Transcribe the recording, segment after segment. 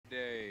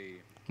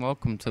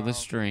Welcome to the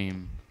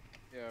stream.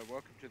 Yeah,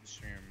 welcome to the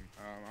stream.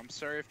 I'm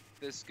sorry if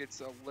this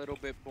gets a little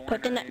bit boring.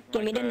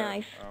 Give me the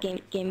knife.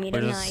 Give me the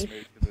knife.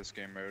 For this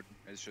game mode,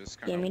 it's just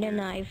kind of Give me the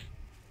knife.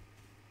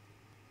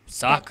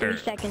 Soccer.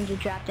 3 seconds to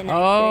drop the knife.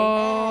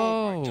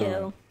 Oh. 3,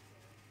 2,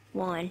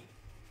 1.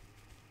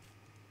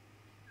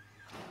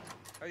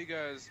 How you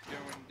guys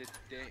doing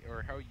today,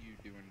 or how you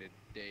doing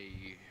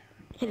today?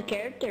 His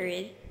character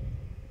is.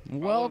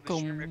 Welcome.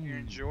 Follow the stream if you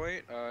enjoy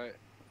it.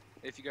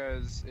 If you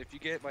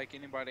get like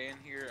anybody in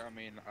here, I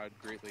mean, I'd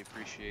greatly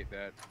appreciate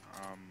that.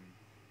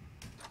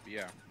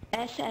 Yeah.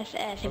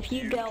 SSS. If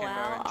you go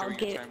out,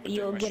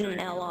 you'll get an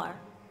LR.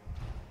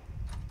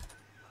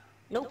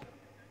 Nope.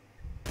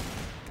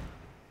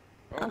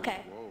 Oh,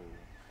 okay. Whoa.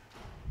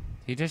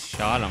 He just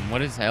shot him.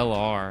 What is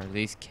LR?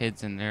 These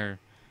kids and their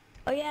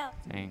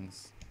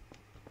things.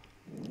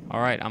 All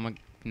right, I'm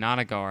not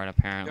a guard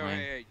apparently. No,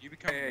 hey,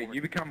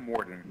 you become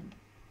warden.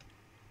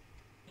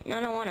 No,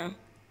 I don't wanna.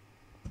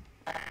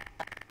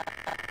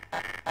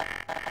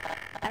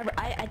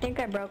 I think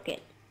I broke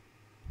it.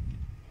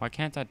 Why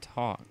can't I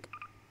talk?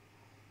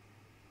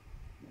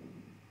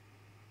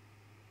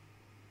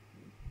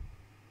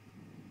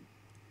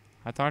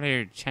 I thought I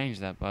had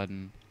changed that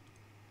button.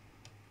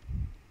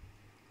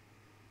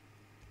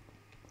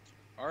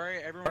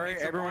 Alright,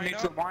 everyone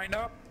needs to line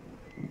up.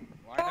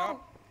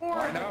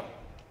 Line up.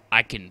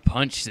 I can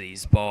punch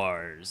these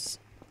bars.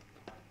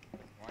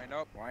 Line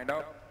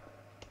up.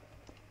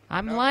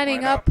 I'm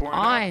lining up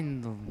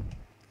on.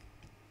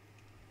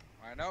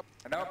 Line up.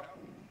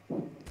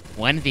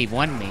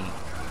 1v1 me.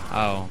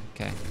 Oh,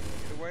 okay.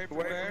 Get away from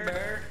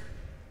there.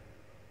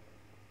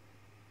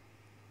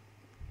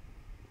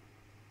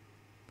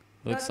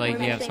 Looks like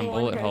you have some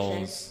bullet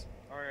holes.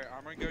 Alright,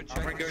 I'm gonna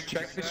go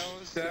check the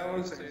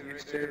cells, and you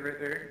stay right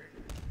there.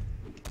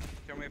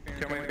 Tell me if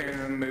you're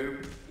gonna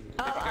move.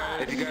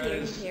 If you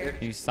guys...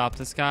 Can you stop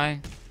this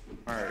guy?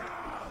 Alright.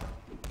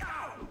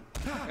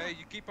 Hey,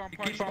 you keep on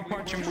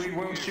punching, we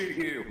will shoot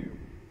you.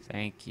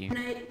 Thank you.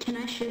 Can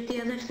I shoot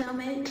the other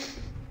cellmates?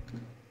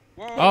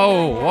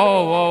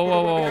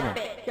 Whoa.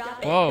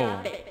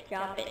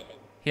 Drop it.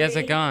 He has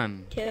a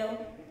gun. 2,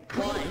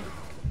 1.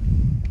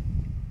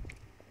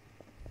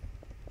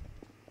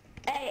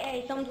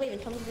 Hey, someone's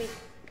leaving.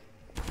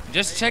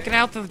 Just checking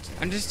out the.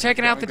 I'm just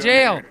checking out the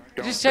jail.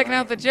 Just checking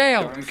out the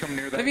jail.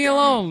 Leave me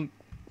alone.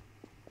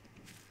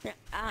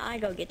 I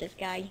go get this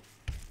guy.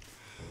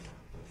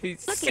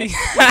 He's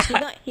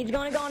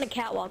gonna go on the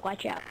catwalk.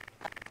 Watch out.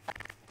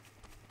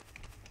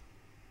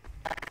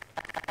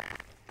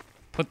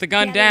 Put the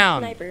gun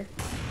down. Sniper.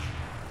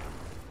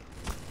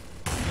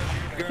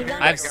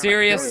 I have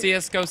serious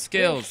CS:GO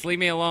skills. Leave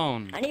me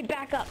alone. I need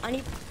backup.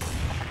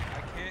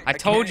 I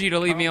told you to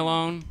leave me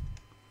alone.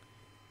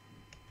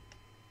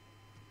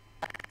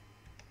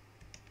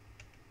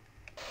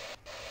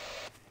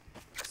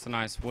 It's a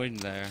nice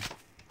wood there.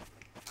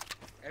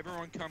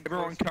 Everyone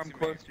come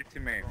closer to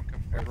me.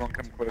 Everyone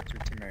come closer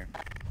to me.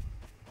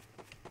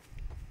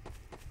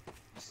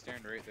 You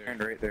stand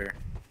right there.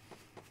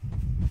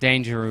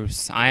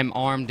 Dangerous. I am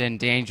armed and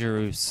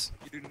dangerous.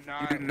 You do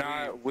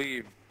not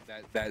leave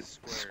that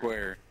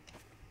square.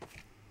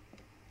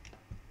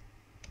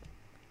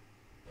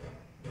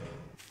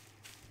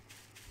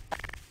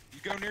 You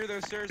go near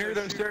those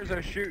stairs, I'll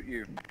shoot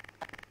you.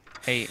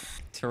 Hey,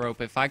 Tarop,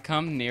 if I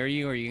come near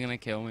you, are you gonna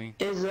kill me?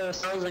 Is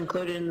cells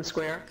included in the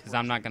square? Because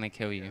I'm not gonna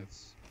kill you.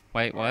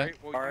 Wait, what?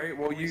 Alright,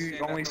 well you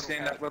only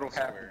stand that little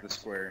half of the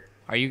square.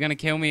 Are you gonna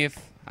kill me if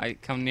I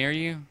come near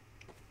you?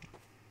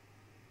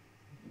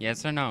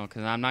 Yes or no?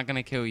 Because I'm not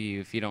gonna kill you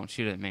if you don't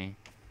shoot at me.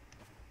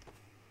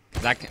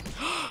 Cause I can.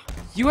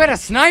 You had a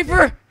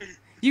sniper?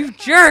 You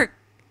jerk!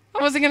 I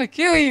wasn't gonna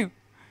kill you.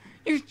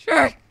 You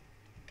jerk!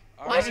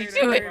 Why'd you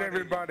do it?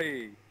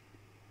 Everybody.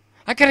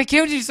 I could have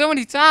killed you so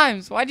many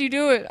times. Why'd you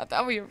do it? I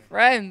thought we were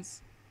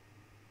friends.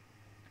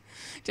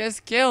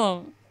 Just kill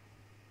him.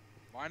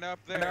 Line up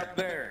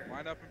there.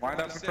 Line up in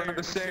front of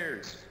the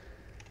stairs.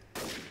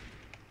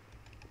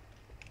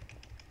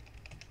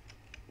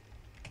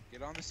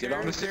 Get on the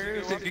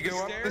stairs. If you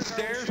go up the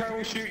stairs, I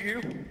will shoot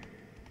you.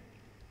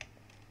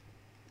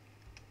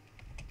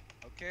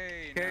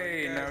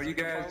 Okay, now you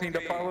guys need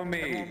to follow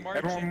me.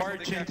 Everyone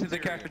march into the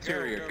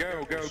cafeteria.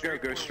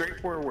 Go straight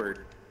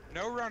forward.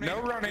 No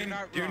running.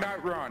 Do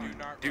not run.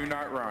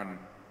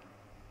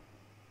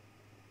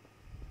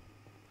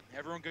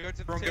 Everyone go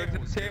to the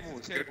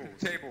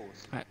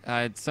tables.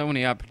 I had so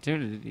many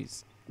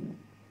opportunities.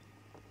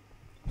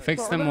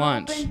 Fix them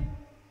lunch.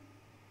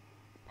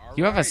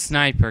 You have a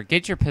sniper.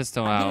 Get your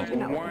pistol out.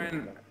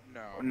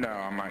 No,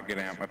 I'm not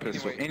getting out my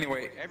pistol.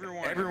 Anyway,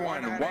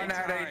 everyone, one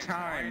at a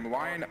time,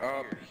 line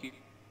up.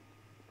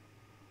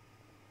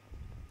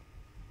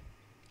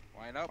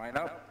 Line up.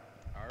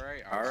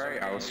 All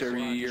right, I will serve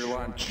you your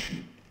lunch.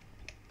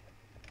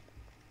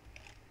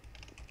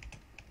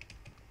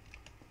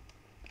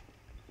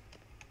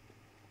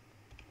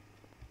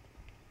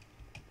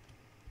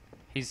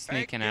 He's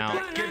sneaking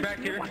out. Get back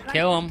here.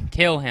 Kill him.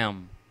 Kill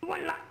him.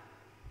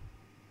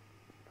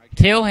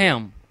 Kill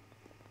him.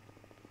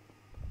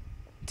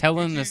 Tell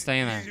him to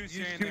stay in there. You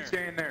two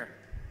stay in there.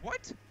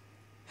 What?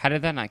 How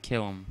did that not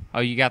kill him?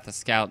 Oh, you got the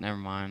scout. Never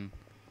mind.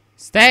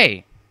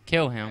 Stay.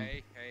 Kill him.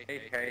 Hey.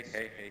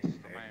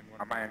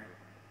 I'm in.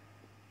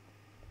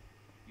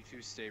 You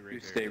two stay right You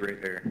there. stay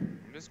right there.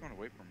 I'm just gonna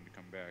wait for him to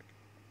come back.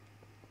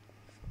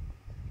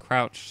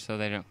 Crouch so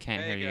they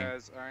can't hear Hey you.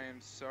 guys, I am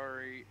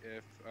sorry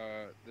if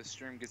the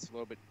stream gets a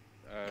little bit,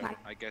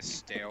 I guess,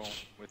 stale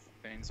with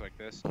things like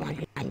this.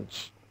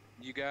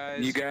 You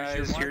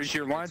guys, here's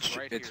your lunch.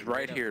 It's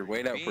right here.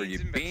 Wait out for you.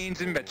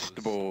 Beans and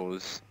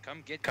vegetables.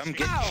 Come get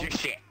your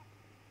shit.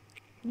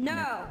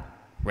 No.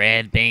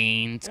 Red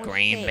beans, Or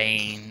green six.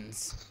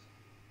 beans.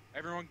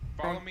 Everyone,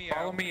 follow me out.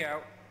 Follow me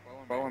out.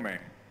 Follow me.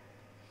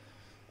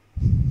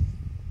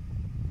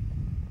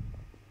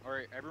 All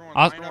right, everyone,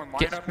 I'll line up.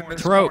 get Line up in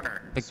this Tarop.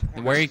 corner.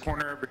 Where he, This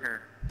corner over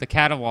here. the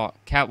catwalk,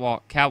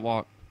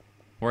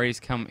 where he's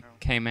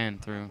came in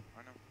through.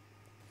 I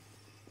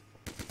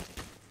know.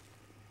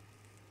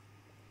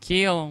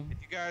 Kill him. If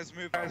you guys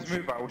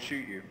move, I will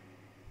shoot you.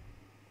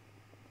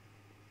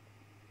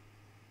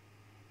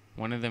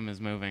 One of them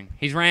is moving.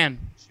 He's ran.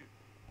 Shoot.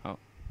 Oh,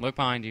 look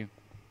behind you.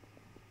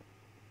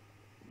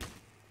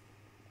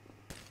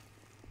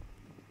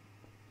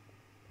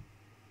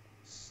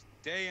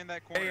 Stay in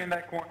that corner. Stay in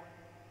that corner.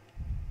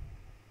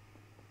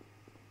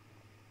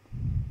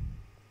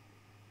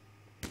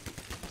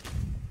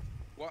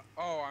 What?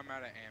 Oh, I'm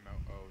out of ammo.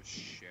 Oh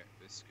shit,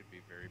 this could be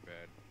very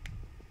bad.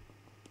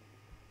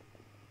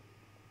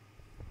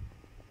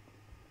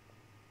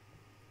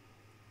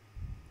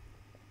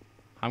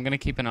 I'm gonna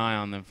keep an eye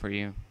on them for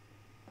you.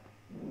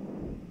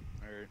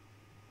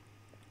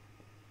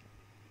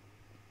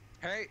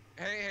 Alright.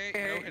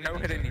 Hey, No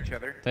hitting each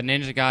other. The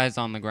ninja guy's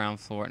on the ground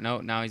floor. No,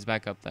 now he's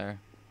back up there.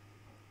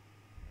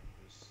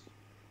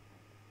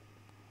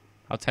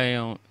 I'll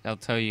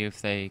tell you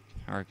if they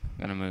are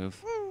gonna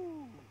move.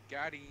 Woo!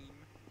 Got him.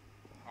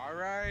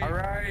 Alright.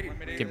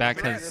 Alright. Get back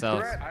to the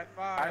cells. High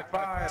five. High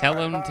five.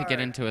 Tell him to get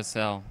into a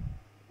cell.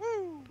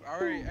 Woo!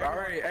 Alright,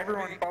 Alright,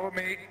 everyone follow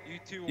me.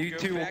 You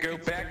two will go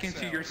back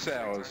into your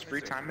cells.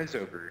 Free time is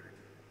over.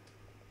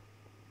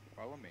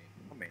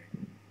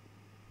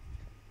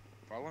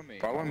 Follow me.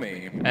 Follow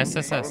me.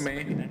 SSS. Follow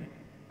me.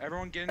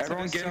 Everyone get into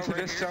Everyone this get into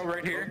this cell right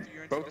Both here. of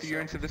you Both of you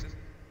into this.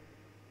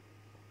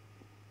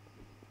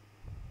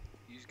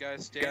 You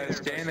guys stay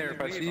Stay in there.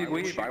 If I see you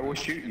leave, I will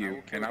shoot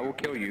you. And I will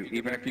kill you,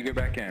 even if you go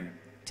back in.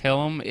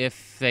 Tell them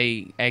if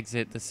they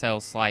exit the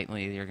cell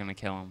slightly, you're gonna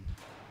kill them.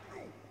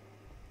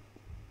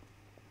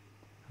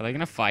 Are they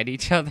gonna fight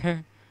each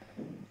other?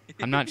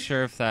 I'm not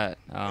sure if that.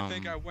 I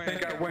think I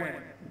win.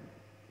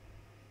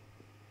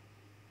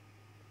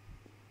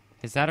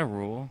 Is that a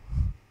rule?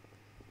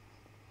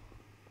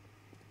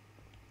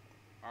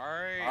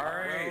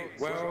 Alright.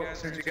 Well,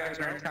 since you guys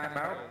are in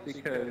timeout,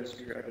 because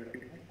you're other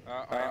people,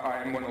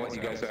 I'm going to let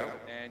you guys out.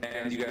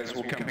 And you guys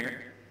will come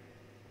here.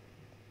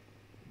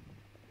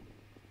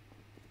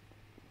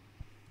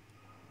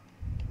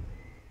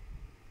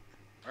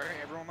 Alright,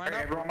 everyone line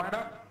up. Everyone line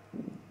up.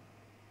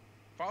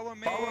 Follow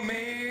me. Follow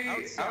me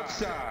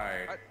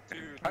outside. 2,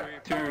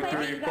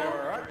 3,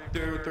 4.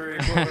 2, 3,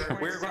 4.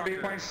 We're going to be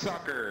playing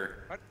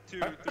soccer. 2,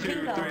 2,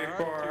 3,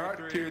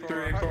 4. 2,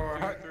 3,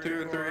 4.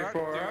 2, 3,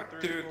 4.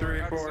 2,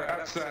 3, 4.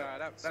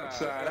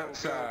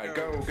 Outside.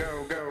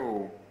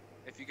 Go.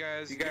 If you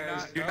guys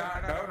do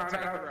not.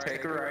 No.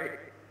 Take a right.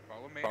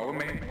 Follow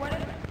me. What if,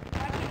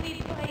 why can't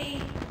we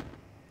play?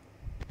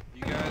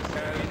 You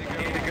guys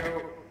Need to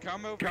go.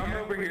 come Come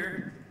over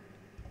here.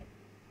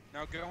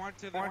 Now go on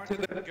to Go on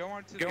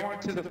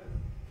to the.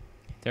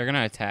 They're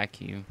gonna attack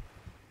you.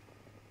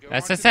 go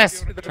on to the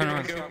SSS. field to Turn go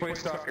around. Go play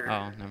soccer.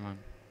 Oh, never mind.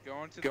 Go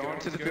on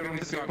to the building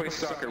to go play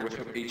soccer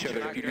with each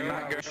other. If you do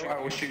not go, I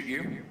will shoot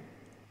you.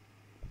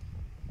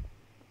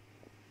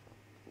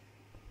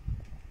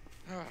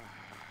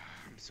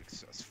 I'm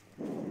successful.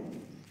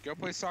 Go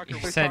play soccer. You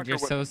Play said soccer you're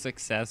with- so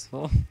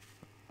successful.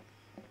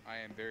 I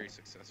am very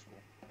successful.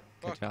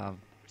 Good Look, job.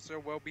 you're so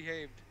well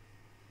behaved.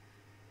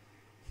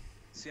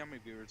 See how many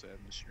viewers I have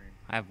in the stream.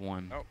 I have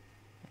one. Oh. And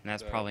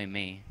that's The- probably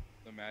me.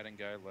 The Madden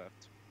guy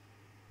left.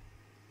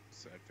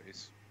 Sad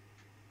face.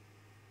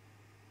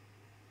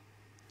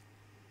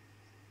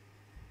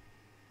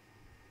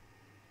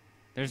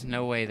 There's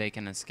no way they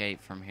can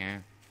escape from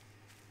here.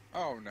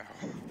 Oh no.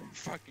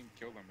 Fucking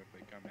kill them if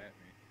they come at me.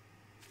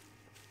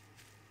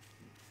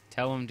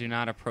 Tell them do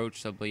not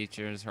approach the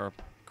bleachers or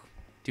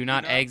do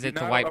not exit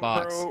the white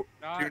box.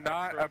 Do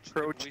not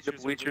approach the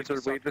bleachers or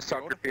leave the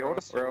soccer field,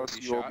 or else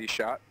you will be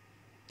shot.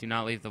 Do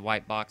not leave the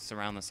white box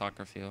around the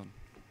soccer field.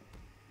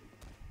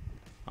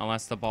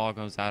 Unless the ball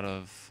goes out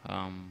of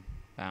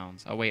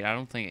bounds. Oh wait, I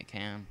don't think it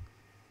can.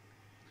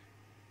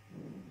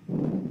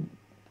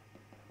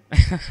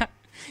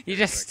 You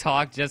just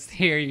talk, just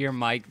hear your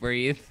mic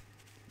breathe.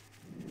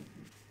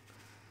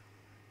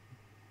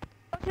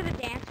 Go to the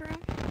dance room.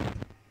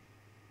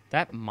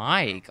 That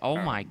mic, oh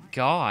my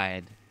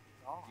god.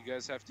 You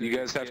guys have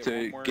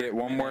to get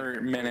one more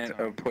minute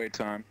of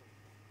playtime.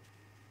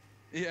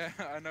 Yeah,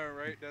 I know,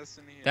 right,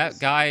 Destiny? That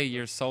guy,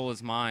 your soul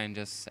is mine,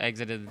 just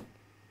exited.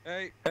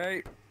 Hey,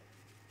 Hey,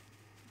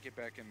 Get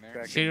back in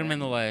there. Shoot him in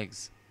the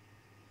legs.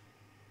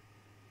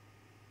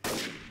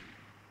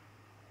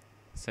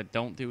 Said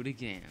don't do it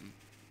again.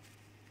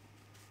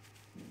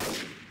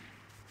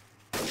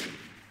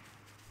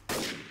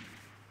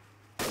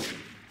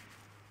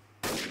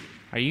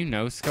 Are you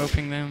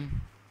no-scoping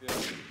them? Yeah.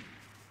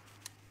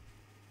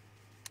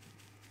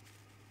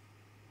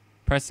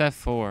 Press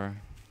F4.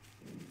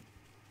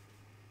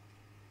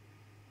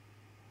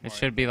 It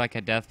should be like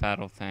a death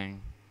battle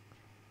thing.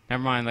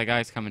 Never mind, the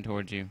guy's coming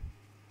towards you.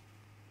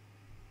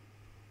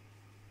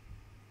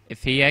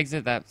 If he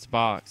exits that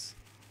box.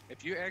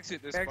 If you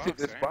exit this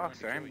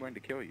box, I am going to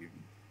kill you.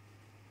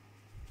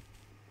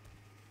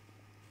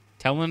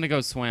 Tell him to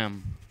go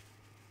swim.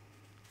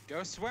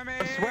 Go swimming!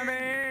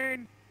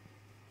 Swimming!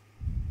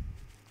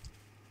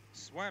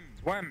 Swim!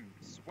 Swim!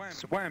 Swim!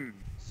 Swim!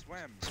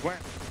 Swim! Swim!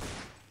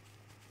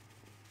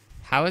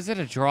 How is it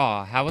a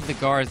draw? How would the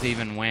guards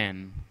even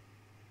win?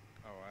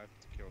 Oh, I have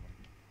to kill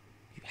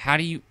them. How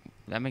do you...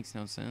 That makes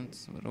no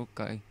sense, but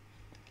okay.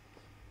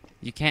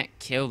 You can't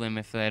kill them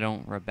if they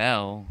don't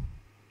rebel.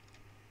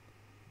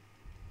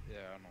 Yeah,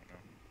 I don't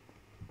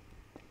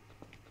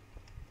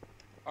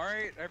know.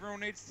 Alright, everyone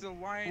needs to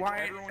line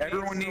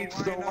Everyone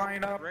needs to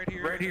line up right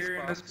here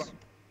in this box.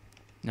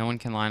 No one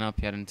can line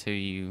up yet until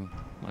you...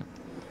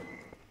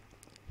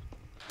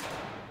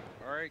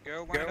 Alright,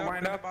 go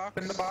line up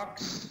in the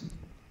box.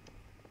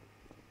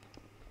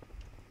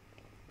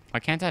 Why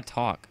can't I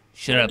talk?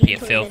 Shut up, you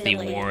filthy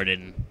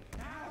warden.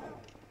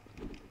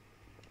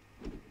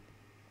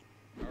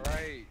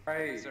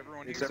 Alright, is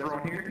everyone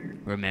here?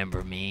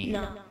 Remember me.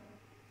 No.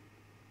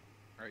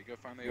 Alright, go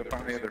find Go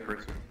find the other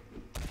person.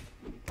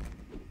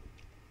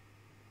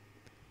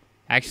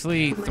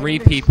 Actually, 3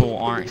 people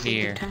aren't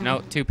here.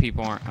 No, 2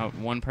 people aren't. Oh,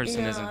 1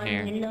 person isn't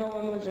here. No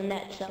one was in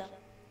that cell.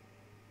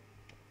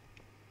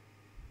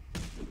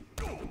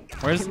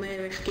 Where's...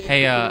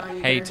 Hey,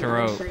 hey,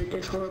 Tarop.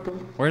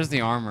 Where's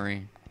the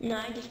armory? No,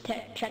 I just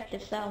checked the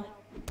cell.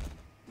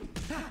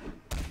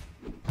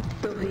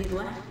 So he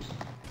left.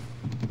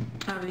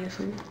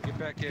 Obviously. Get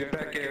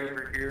back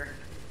over here.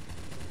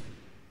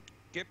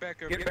 Get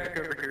back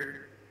over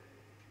here.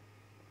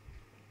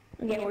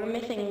 Yeah, we're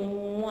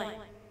missing 1.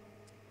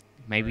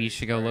 Maybe you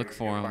should go look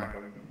for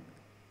him.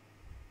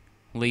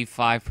 Leave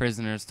 5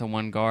 prisoners to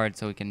 1 guard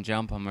so we can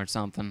jump him or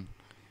something.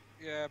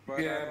 Yeah, but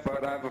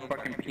I have a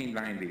fucking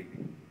P90.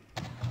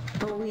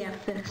 Oh, we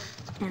have this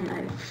and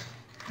knives.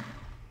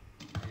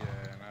 Yeah,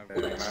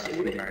 and Let's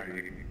do it.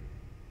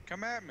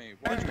 Come at me.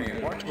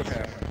 Watch what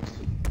happens.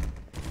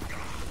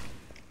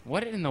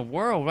 What in the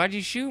world? Why'd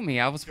you shoot me?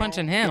 I was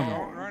punching him.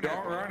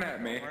 Don't run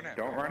at me.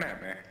 Don't run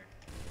at me.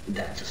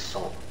 That's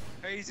assault.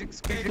 Hey, he's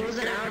escaping. It was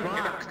an hour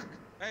block.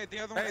 Hey, the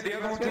other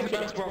one's in the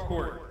basketball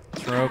court.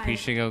 Tarop, you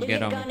should go There's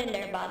get a him. gun in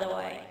there, by the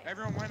way.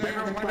 Everyone went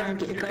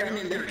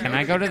Can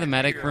I go to the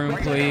medic room,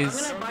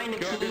 please? I'm gonna find a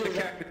Go to the key.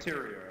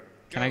 cafeteria.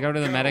 Can I go to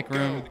the medic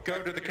room?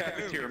 Go to the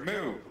cafeteria.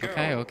 Move. Go.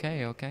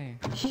 Okay.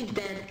 She's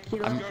dead. He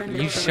left friend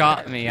You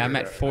shot me. I'm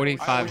at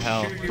 45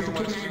 health.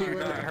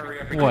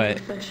 What?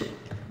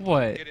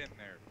 What? Get in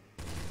there.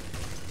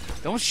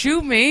 Don't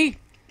shoot me!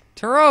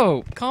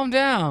 Tarop, calm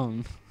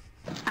down.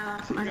 I'm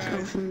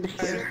going from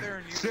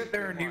here. Sit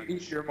there and you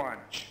eat your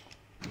lunch.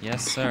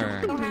 Yes,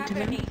 sir. What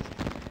happened?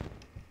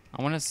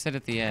 I want to sit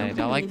at the edge.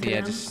 I like the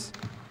edges.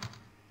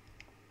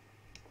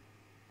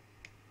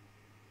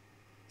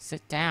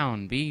 Sit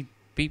down. Be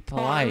I'm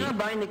polite. gonna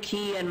bind the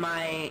key in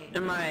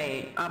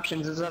my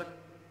options. Is that?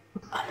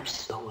 I'm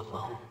so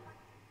alone.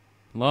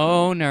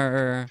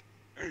 Loner.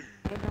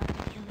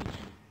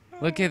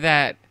 Look at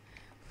that.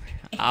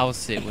 I'll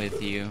sit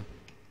with you.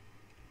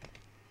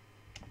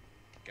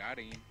 Got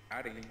him.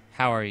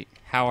 How are you?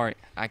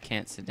 I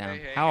can't sit down.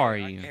 Hey, How are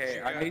you?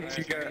 Hey, I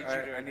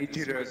need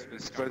you to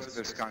dispose of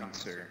this gun,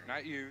 sir.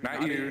 Not you.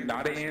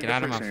 Not any of Get the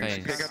out of my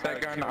prisoners. face. Pick up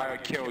that gun, I'll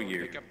kill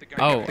you. Pick up the gun.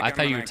 Oh, the I gun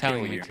thought you and were I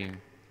telling kill me you. to.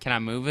 Can I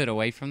move it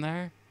away from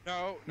there?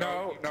 No,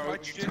 No,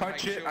 you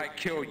touch it, I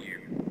kill you.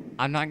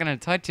 I'm not gonna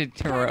touch it,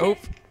 Tarop.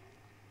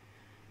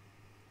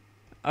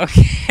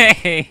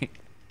 Okay.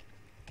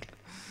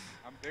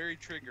 I'm very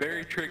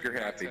trigger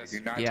happy. Do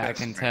not Yeah, I test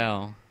can me.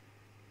 tell.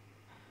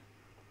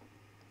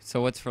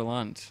 So what's for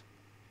lunch?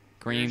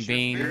 Green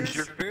beans. Here's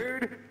your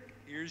food.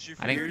 Here's your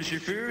I didn't- Here's your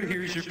food.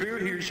 Here's your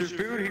food. Here's your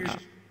food. Here's your...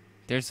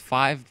 There's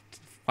 5.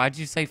 Why'd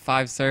you say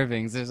 5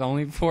 servings? There's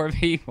only 4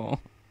 people.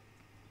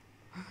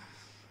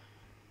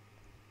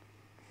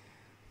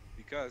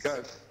 Because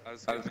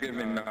I was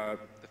giving the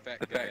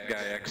the fat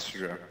guy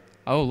extra.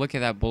 Oh, look at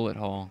that bullet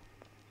hole.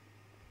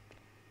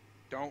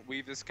 Don't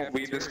leave this Don't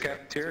leave this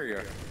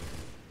cafeteria.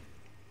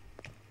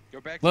 Go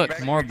back. Look,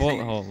 to more to your bullet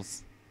seat.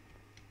 holes.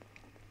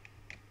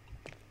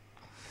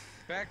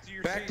 Back to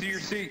your Back to your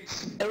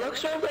seats. It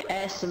looks sort of like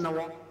S in the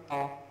wall.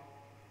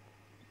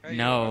 Hey,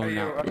 No, Hey,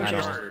 no, other I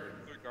don't. guard.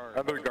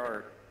 Other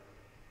guard.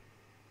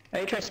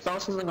 Hey, try to spell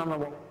something on the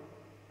wall.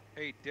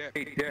 Hey, Dip.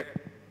 Hey, Dick.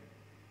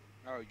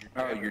 Oh, you're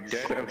dead. Oh, you're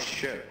dead? Oh,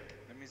 shit.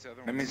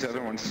 That means the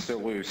other one's still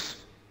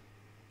loose.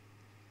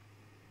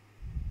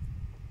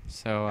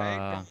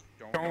 So,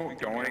 Don't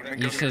go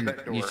you through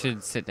that door.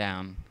 should sit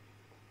down.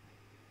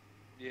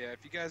 Yeah,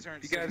 if you guys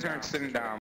aren't sitting down,